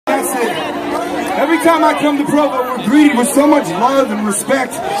Every time I come to Provo, we're greeted with so much love and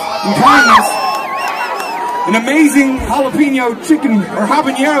respect and kindness. And amazing jalapeno chicken, or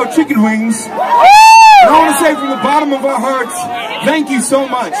habanero chicken wings. And I want to say from the bottom of our hearts, thank you so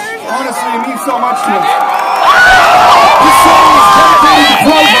much. Honestly, it means so much to us. This song is dedicated to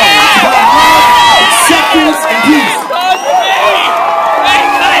Provo. It's about love, acceptance, and peace.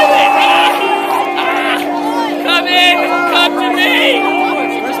 Come in, come to me.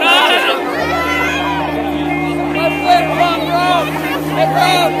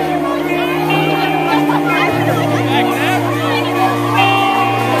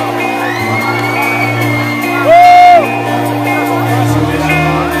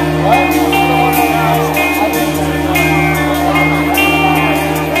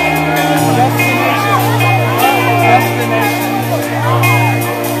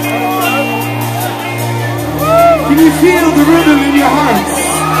 Can you feel the rhythm in your hearts?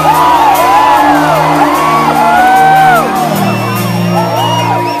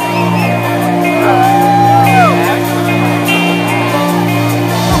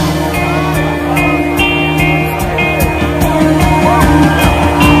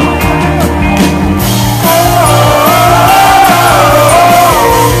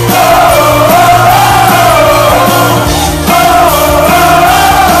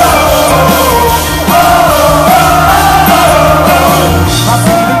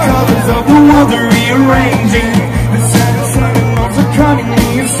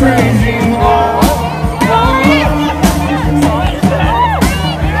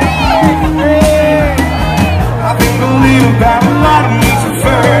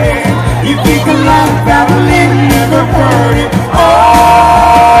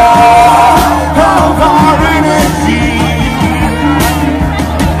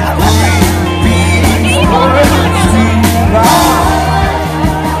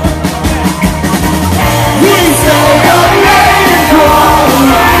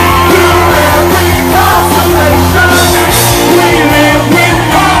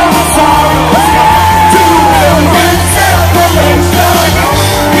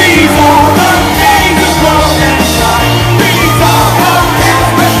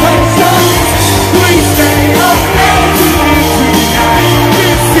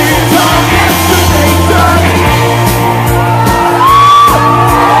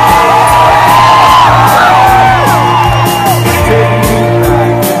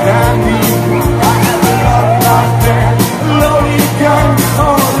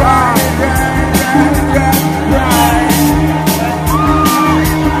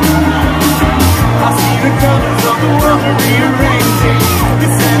 Rearrange